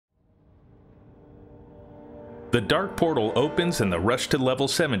The Dark Portal opens and the rush to level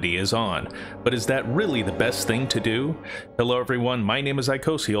 70 is on, but is that really the best thing to do? Hello everyone, my name is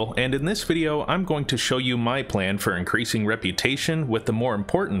Icosiol, and in this video I'm going to show you my plan for increasing reputation with the more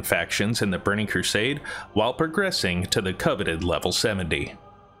important factions in the Burning Crusade while progressing to the coveted level 70.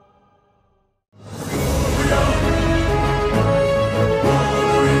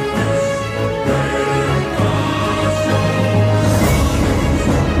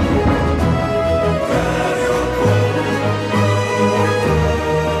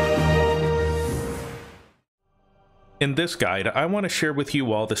 In this guide, I want to share with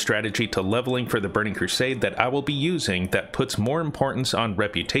you all the strategy to leveling for the Burning Crusade that I will be using that puts more importance on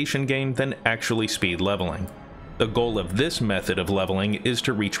reputation gain than actually speed leveling. The goal of this method of leveling is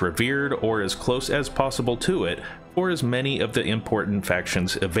to reach Revered or as close as possible to it for as many of the important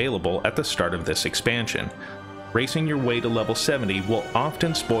factions available at the start of this expansion. Racing your way to level 70 will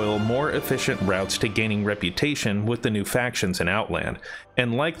often spoil more efficient routes to gaining reputation with the new factions in Outland,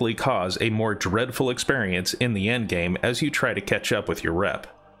 and likely cause a more dreadful experience in the endgame as you try to catch up with your rep.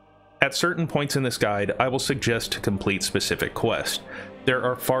 At certain points in this guide, I will suggest to complete specific quests. There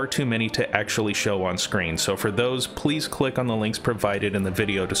are far too many to actually show on screen, so for those, please click on the links provided in the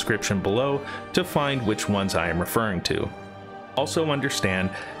video description below to find which ones I am referring to. Also understand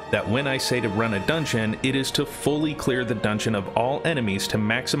that when I say to run a dungeon, it is to fully clear the dungeon of all enemies to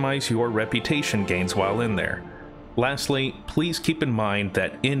maximize your reputation gains while in there. Lastly, please keep in mind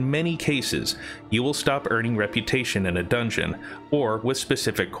that in many cases, you will stop earning reputation in a dungeon, or with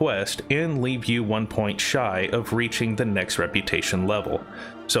specific quest, and leave you 1 point shy of reaching the next reputation level.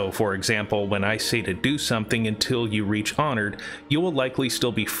 So for example, when I say to do something until you reach Honored, you will likely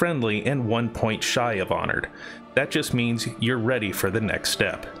still be friendly and 1 point shy of Honored. That just means you're ready for the next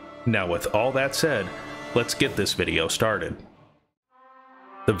step. Now with all that said, let's get this video started.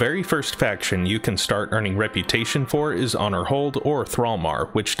 The very first faction you can start earning reputation for is Honor Hold or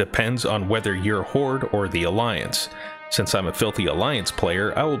Thrallmar, which depends on whether you're Horde or the Alliance. Since I'm a filthy Alliance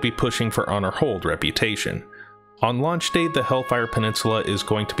player, I will be pushing for Honor Hold reputation. On launch day, the Hellfire Peninsula is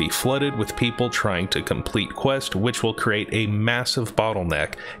going to be flooded with people trying to complete quests, which will create a massive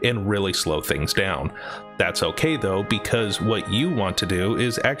bottleneck and really slow things down. That's okay though, because what you want to do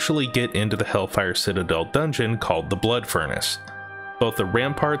is actually get into the Hellfire Citadel dungeon called the Blood Furnace. Both the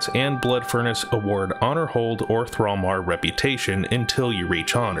Ramparts and Blood Furnace award Honor Hold or Thrallmar reputation until you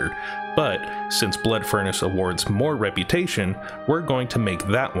reach Honored, but since Blood Furnace awards more reputation, we're going to make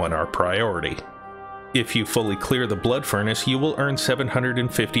that one our priority. If you fully clear the Blood Furnace, you will earn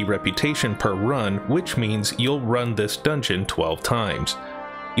 750 reputation per run, which means you'll run this dungeon 12 times.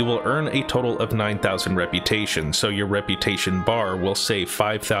 You will earn a total of 9,000 reputation, so your reputation bar will say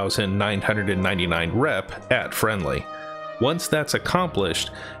 5,999 rep at friendly. Once that's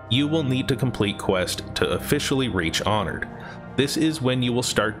accomplished, you will need to complete quest to officially reach Honored. This is when you will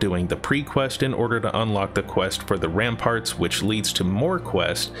start doing the pre-quest in order to unlock the quest for the Ramparts, which leads to more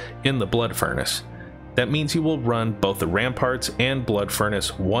quests in the Blood Furnace. That means you will run both the Ramparts and Blood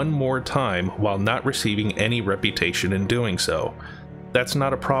Furnace one more time while not receiving any reputation in doing so. That's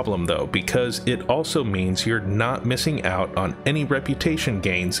not a problem though, because it also means you're not missing out on any reputation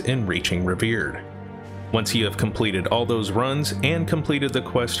gains in reaching Revered. Once you have completed all those runs and completed the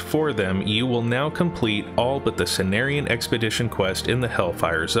quest for them, you will now complete all but the Cenarion Expedition quest in the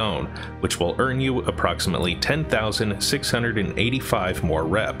Hellfire Zone, which will earn you approximately 10,685 more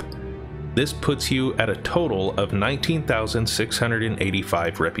rep. This puts you at a total of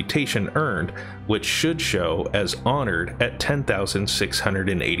 19,685 reputation earned, which should show as Honored at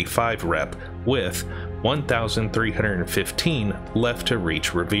 10,685 rep, with 1,315 left to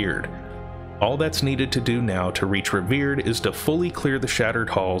reach Revered. All that's needed to do now to reach Revered is to fully clear the Shattered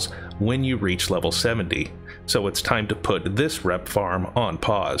Halls when you reach level 70, so it's time to put this rep farm on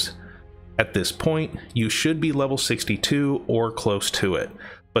pause. At this point, you should be level 62 or close to it.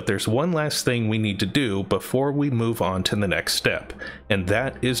 But there's one last thing we need to do before we move on to the next step, and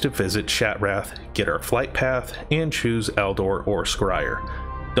that is to visit Shattrath, get our flight path, and choose Aldor or Scryer.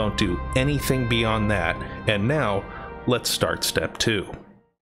 Don't do anything beyond that, and now, let's start step 2.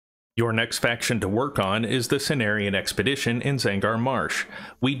 Your next faction to work on is the Cenarion Expedition in Zangar Marsh.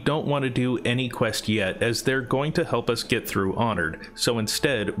 We don't want to do any quest yet as they're going to help us get through Honored, so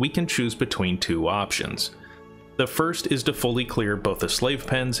instead we can choose between two options. The first is to fully clear both the Slave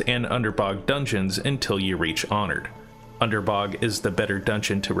Pens and Underbog dungeons until you reach Honored. Underbog is the better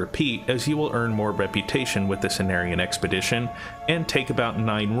dungeon to repeat as you will earn more reputation with the Cenarion Expedition and take about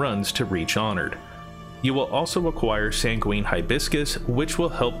 9 runs to reach Honored. You will also acquire Sanguine Hibiscus, which will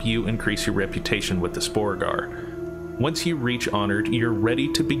help you increase your reputation with the Sporgar. Once you reach Honored, you're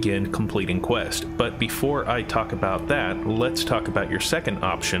ready to begin completing quests, but before I talk about that, let's talk about your second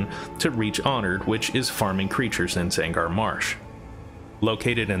option to reach Honored, which is farming creatures in Zangar Marsh.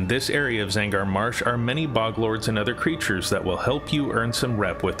 Located in this area of Zangar Marsh are many boglords and other creatures that will help you earn some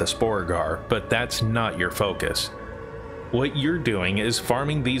rep with the Sporagar, but that's not your focus. What you're doing is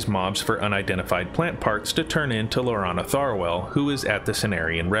farming these mobs for unidentified plant parts to turn in to Lorana Tharwell, who is at the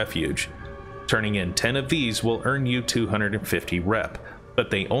Cenarion Refuge. Turning in 10 of these will earn you 250 rep,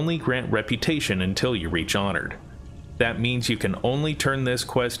 but they only grant reputation until you reach Honored. That means you can only turn this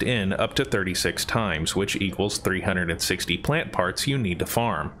quest in up to 36 times, which equals 360 plant parts you need to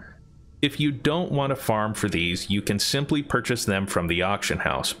farm. If you don't want to farm for these, you can simply purchase them from the auction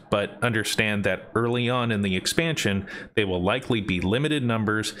house, but understand that early on in the expansion, they will likely be limited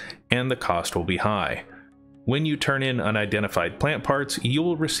numbers and the cost will be high. When you turn in unidentified plant parts, you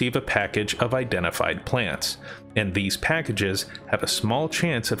will receive a package of identified plants, and these packages have a small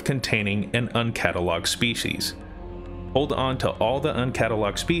chance of containing an uncatalogued species. Hold on to all the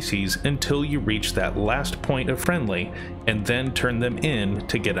uncatalogued species until you reach that last point of friendly, and then turn them in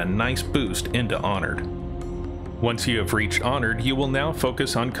to get a nice boost into Honored. Once you have reached Honored, you will now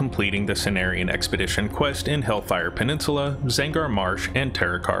focus on completing the Cenarion Expedition quest in Hellfire Peninsula, Zangar Marsh, and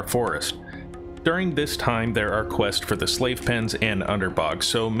Terakar Forest. During this time, there are quests for the Slave Pens and Underbog,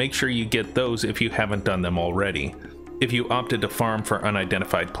 so make sure you get those if you haven't done them already. If you opted to farm for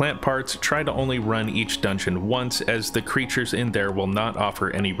unidentified plant parts, try to only run each dungeon once, as the creatures in there will not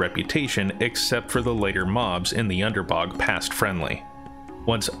offer any reputation except for the later mobs in the Underbog past friendly.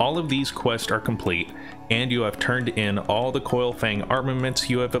 Once all of these quests are complete, and you have turned in all the Coilfang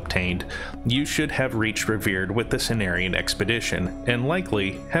armaments you have obtained, you should have reached Revered with the Cenarion Expedition, and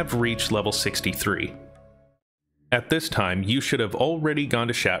likely have reached level 63. At this time, you should have already gone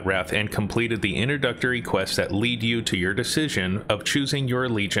to Shattrath and completed the introductory quests that lead you to your decision of choosing your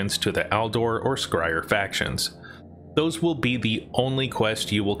allegiance to the Aldor or Scryer factions. Those will be the only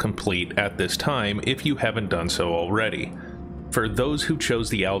quests you will complete at this time if you haven't done so already. For those who chose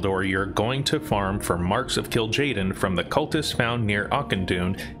the Aldor, you're going to farm for marks of Kil'jaeden from the cultists found near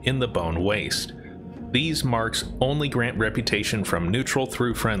Auchindoun in the Bone Waste. These marks only grant reputation from neutral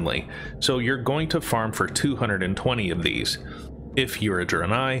through friendly, so you're going to farm for 220 of these. If you're a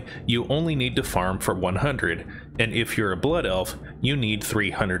Draenei, you only need to farm for 100, and if you're a Blood Elf, you need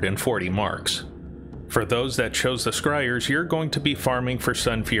 340 marks. For those that chose the Scryers, you're going to be farming for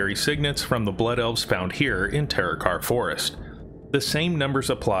Sun Fury signets from the Blood Elves found here in Terakar Forest. The same numbers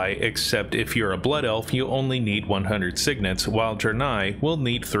apply, except if you're a Blood Elf, you only need 100 signets, while Draenei will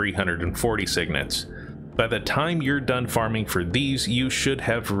need 340 signets. By the time you're done farming for these, you should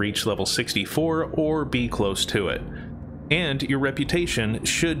have reached level 64 or be close to it. And your reputation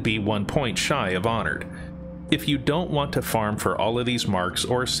should be 1 point shy of Honored. If you don't want to farm for all of these marks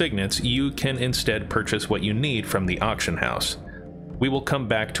or signets, you can instead purchase what you need from the auction house. We will come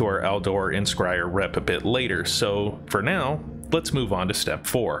back to our Aldor and Scryer rep a bit later, so for now, let's move on to step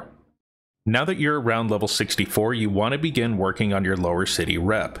 4. Now that you're around level 64, you want to begin working on your lower city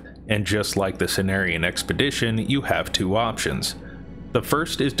rep, and just like the Cenarion Expedition, you have 2 options. The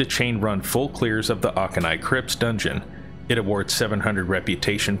first is to chain run full clears of the Auchinai Crypts dungeon. It awards 700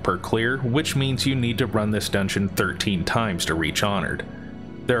 reputation per clear, which means you need to run this dungeon 13 times to reach Honored.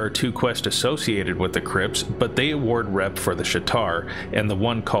 There are 2 quests associated with the crypts, but they award rep for the Sha'tar, and the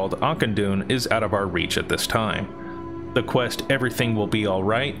one called Auchindoun is out of our reach at this time. The quest Everything Will Be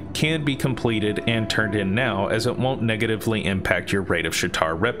Alright can be completed and turned in now, as it won't negatively impact your rate of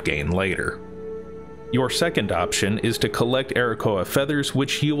Sha'tar rep gain later. Your second option is to collect Arakoa feathers,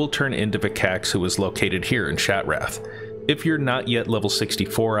 which you will turn into Vikax, who is located here in Shattrath. If you're not yet level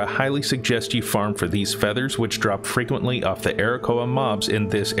 64, I highly suggest you farm for these feathers, which drop frequently off the Arakoa mobs in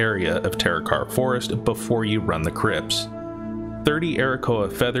this area of Terakar Forest before you run the crypts. 30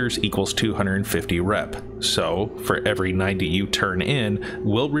 Arakoa feathers equals 250 rep, so for every 90 you turn in,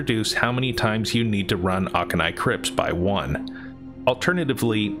 will reduce how many times you need to run Auchinai Crypts by 1.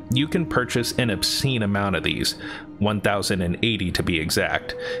 Alternatively, you can purchase an obscene amount of these, 1,080 to be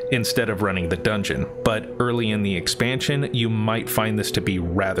exact, instead of running the dungeon, but early in the expansion, you might find this to be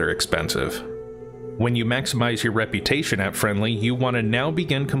rather expensive. When you maximize your reputation at friendly, you want to now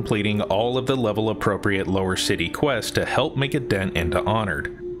begin completing all of the level appropriate lower city quests to help make a dent into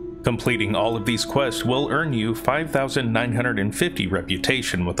Honored. Completing all of these quests will earn you 5,950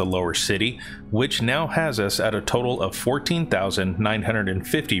 reputation with the lower city, which now has us at a total of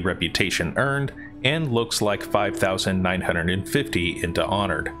 14,950 reputation earned, and looks like 5,950 into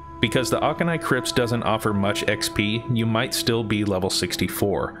Honored. Because the Auchinai Crypts doesn't offer much XP, you might still be level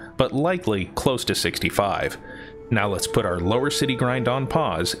 64, but likely close to 65. Now let's put our lower city grind on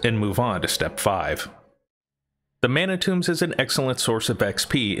pause and move on to step 5. The Mana Tombs is an excellent source of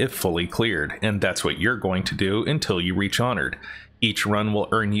XP if fully cleared, and that's what you're going to do until you reach Honored. Each run will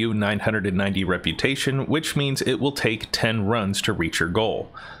earn you 990 reputation, which means it will take 10 runs to reach your goal.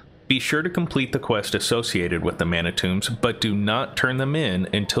 Be sure to complete the quest associated with the Mana Tombs, but do not turn them in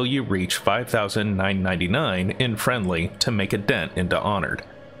until you reach 5,999 in Friendly to make a dent into Honored.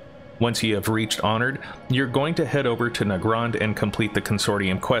 Once you have reached Honored, you're going to head over to Nagrand and complete the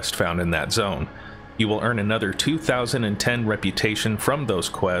Consortium quest found in that zone. You will earn another 2,010 reputation from those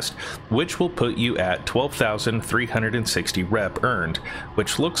quests, which will put you at 12,360 rep earned,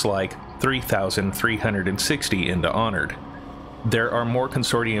 which looks like 3,360 into Honored. There are more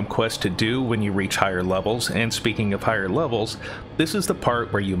Consortium quests to do when you reach higher levels, and speaking of higher levels, this is the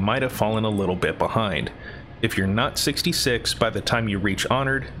part where you might have fallen a little bit behind. If you're not 66 by the time you reach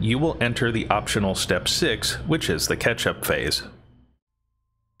Honored, you will enter the optional Step 6, which is the catch-up phase.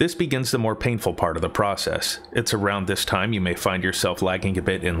 This begins the more painful part of the process. It's around this time you may find yourself lagging a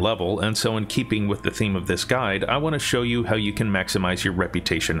bit in level, and so in keeping with the theme of this guide, I want to show you how you can maximize your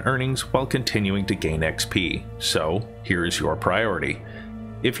reputation earnings while continuing to gain XP. So, here is your priority.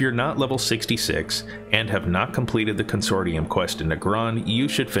 If you're not level 66 and have not completed the Consortium quest in Nagrand, you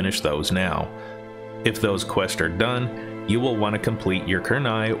should finish those now. If those quests are done, you will want to complete your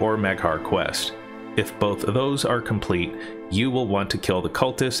Kurnai or Maghar quest. If both of those are complete, you will want to kill the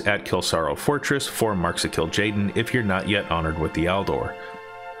cultists at Kilsaro Fortress for marks of Kill Jaden if you're not yet honored with the Aldor.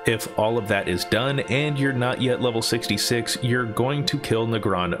 If all of that is done and you're not yet level 66, you're going to kill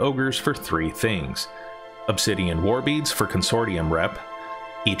Nagrand Ogres for 3 things. Obsidian Warbeads for Consortium rep,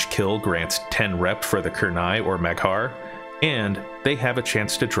 each kill grants 10 rep for the Kurnai or Maghar, and they have a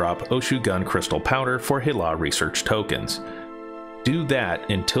chance to drop Oshugun Crystal Powder for Hila research tokens. Do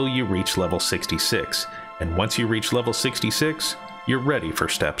that until you reach level 66, and once you reach level 66, you're ready for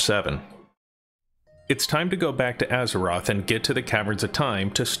step 7. It's time to go back to Azeroth and get to the Caverns of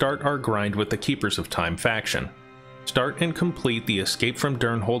Time to start our grind with the Keepers of Time faction. Start and complete the Escape from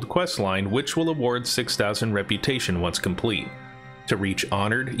Durnhold questline, which will award 6,000 reputation once complete. To reach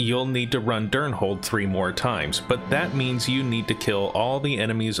Honored, you'll need to run Durnhold 3 more times, but that means you need to kill all the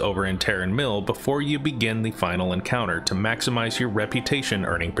enemies over in Terran Mill before you begin the final encounter to maximize your reputation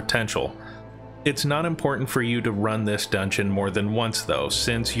earning potential. It's not important for you to run this dungeon more than once though,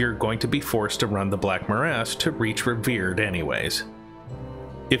 since you're going to be forced to run the Black Morass to reach Revered anyways.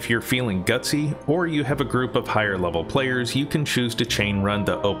 If you're feeling gutsy, or you have a group of higher level players, you can choose to chain run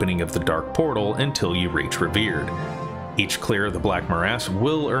the opening of the Dark Portal until you reach Revered. Each clear of the Black Morass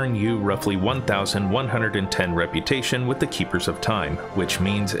will earn you roughly 1,110 reputation with the Keepers of Time, which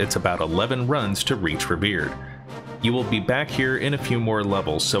means it's about 11 runs to reach Revered. You will be back here in a few more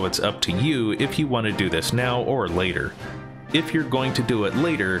levels, so it's up to you if you want to do this now or later. If you're going to do it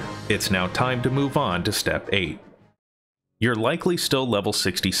later, it's now time to move on to step 8. You're likely still level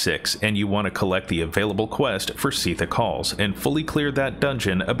 66, and you want to collect the available quest for Seethic Halls and fully clear that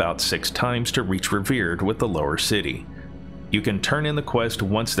dungeon about 6 times to reach Revered with the lower city. You can turn in the quest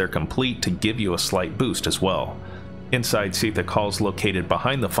once they're complete to give you a slight boost as well. Inside Seethic Halls located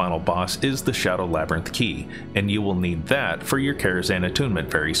behind the final boss is the Shadow Labyrinth key, and you will need that for your Karazhan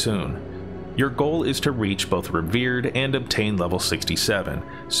attunement very soon. Your goal is to reach both Revered and obtain level 67,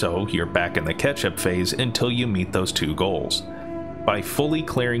 so you're back in the catch-up phase until you meet those 2 goals. By fully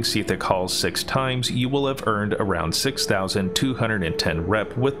clearing Seethic Halls 6 times, you will have earned around 6,210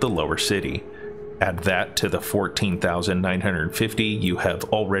 rep with the lower city. Add that to the 14,950 you have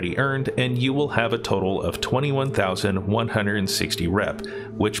already earned, and you will have a total of 21,160 rep,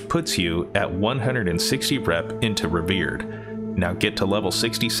 which puts you at 160 rep into Revered. Now get to level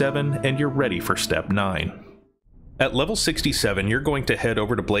 67 and you're ready for step 9. At level 67, you're going to head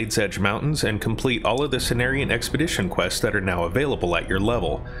over to Blade's Edge Mountains and complete all of the Cenarion Expedition quests that are now available at your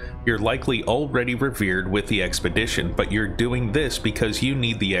level. You're likely already revered with the expedition, but you're doing this because you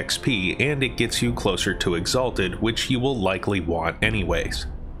need the XP and it gets you closer to Exalted, which you will likely want anyways.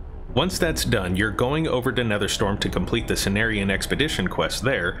 Once that's done, you're going over to Netherstorm to complete the Cenarion Expedition quest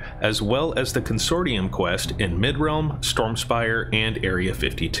there, as well as the Consortium quest in Midrealm, Stormspire, and Area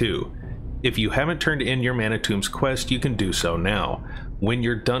 52. If you haven't turned in your Mana Tombs quest, you can do so now. When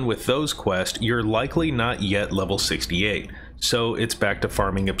you're done with those quests, you're likely not yet level 68, so it's back to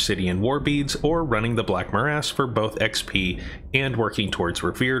farming Obsidian Warbeads or running the Black Morass for both XP and working towards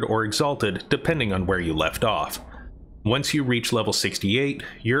Revered or Exalted, depending on where you left off. Once you reach level 68,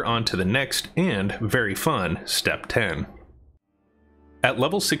 you're on to the next and very fun step 10. At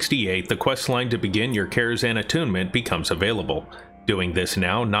level 68, the questline to begin your Karazhan attunement becomes available. Doing this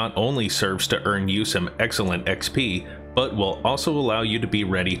now not only serves to earn you some excellent XP, but will also allow you to be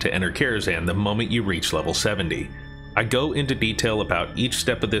ready to enter Karazhan the moment you reach level 70. I go into detail about each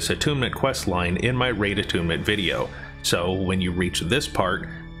step of this attunement quest line in my raid attunement video, so when you reach this part,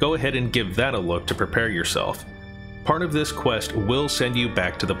 go ahead and give that a look to prepare yourself. Part of this quest will send you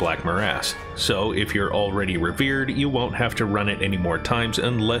back to the Black Morass, so if you're already revered, you won't have to run it any more times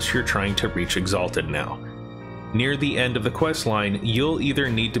unless you're trying to reach Exalted now. Near the end of the quest line, you'll either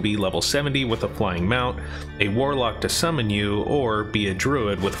need to be level 70 with a flying mount, a warlock to summon you, or be a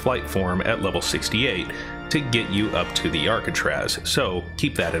druid with flight form at level 68 to get you up to the Icosiol, so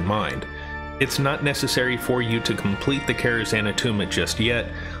keep that in mind. It's not necessary for you to complete the Karazhan attunement just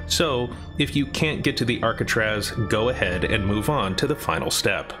yet, so if you can't get to the Icosiol, go ahead and move on to the final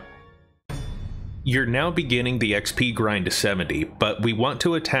step. You're now beginning the XP grind to 70, but we want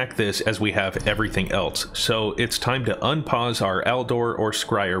to attack this as we have everything else, so it's time to unpause our Aldor or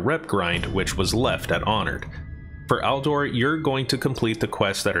Scryer rep grind, which was left at Honored. For Aldor, you're going to complete the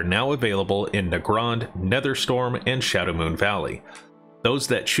quests that are now available in Nagrand, Netherstorm, and Shadowmoon Valley. Those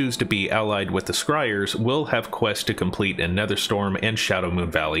that choose to be allied with the Scryers will have quests to complete in Netherstorm and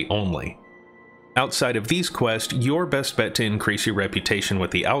Shadowmoon Valley only. Outside of these quests, your best bet to increase your reputation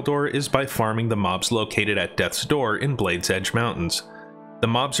with the Aldor is by farming the mobs located at Death's Door in Blade's Edge Mountains. The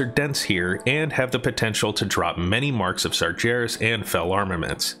mobs are dense here and have the potential to drop many marks of Sargeras and Fell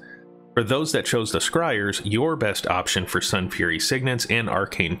armaments. For those that chose the Scryers, your best option for Sun Fury Signets and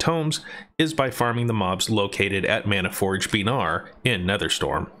Arcane Tomes is by farming the mobs located at Manaforge Binar in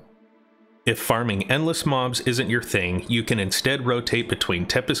Netherstorm. If farming endless mobs isn't your thing, you can instead rotate between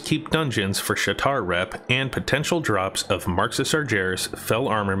Tempest Keep dungeons for Sha'tar rep and potential drops of Marks of Sargeras, Fell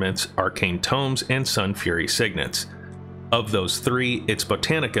armaments, Arcane Tomes, and Sun Fury Signets. Of those three, it's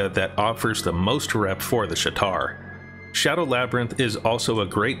Botanica that offers the most rep for the Sha'tar. Shadow Labyrinth is also a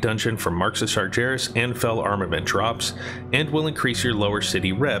great dungeon for Marks of Sargeras and Fell armament drops, and will increase your lower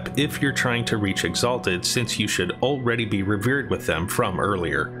city rep if you're trying to reach Exalted, since you should already be revered with them from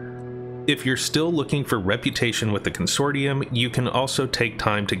earlier. If you're still looking for reputation with the Consortium, you can also take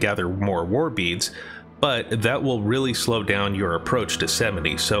time to gather more war beads, but that will really slow down your approach to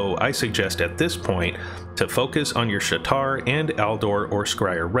 70, so I suggest at this point to focus on your Sha'tar and Aldor or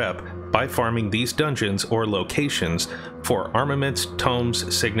Scryer rep by farming these dungeons or locations for armaments,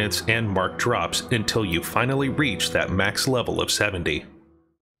 tomes, signets, and marked drops until you finally reach that max level of 70.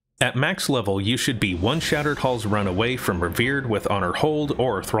 At max level, you should be one Shattered Hall's run away from Revered with Honor Hold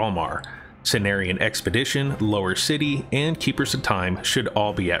or Thrallmar. Cenarion Expedition, Lower City, and Keepers of Time should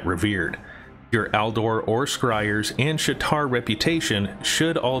all be at Revered. Your Aldor or Scryers and Sha'tar reputation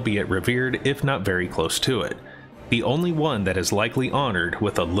should all be at Revered, if not very close to it. The only one that is likely honored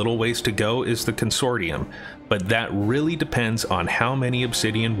with a little ways to go is the Consortium, but that really depends on how many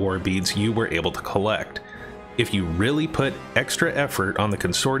Obsidian War Beads you were able to collect. If you really put extra effort on the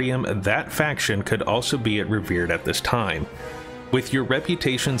Consortium, that faction could also be at Revered at this time. With your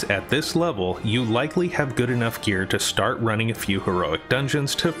reputations at this level, you likely have good enough gear to start running a few heroic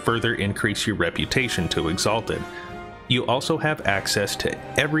dungeons to further increase your reputation to Exalted. You also have access to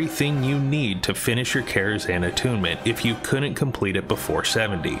everything you need to finish your Karazhan attunement if you couldn't complete it before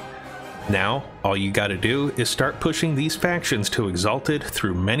 70. Now, all you gotta do is start pushing these factions to Exalted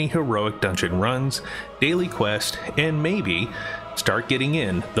through many heroic dungeon runs, daily quests, and maybe start getting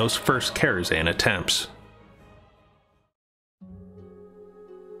in those first Karazhan attempts.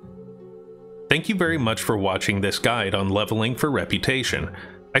 Thank you very much for watching this guide on leveling for reputation.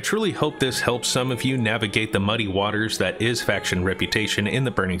 I truly hope this helps some of you navigate the muddy waters that is faction reputation in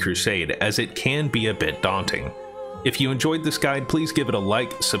the Burning Crusade, as it can be a bit daunting. If you enjoyed this guide, please give it a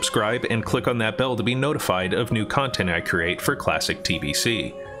like, subscribe, and click on that bell to be notified of new content I create for Classic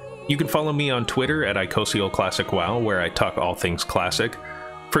TBC. You can follow me on Twitter at Icosiol Classic WoW, where I talk all things classic.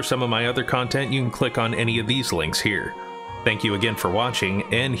 For some of my other content, you can click on any of these links here. Thank you again for watching,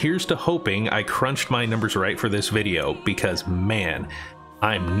 and here's to hoping I crunched my numbers right for this video, because man,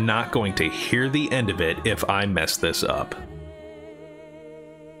 I'm not going to hear the end of it if I mess this up.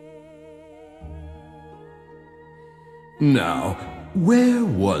 Now, where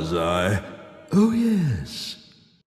was I? Oh yes,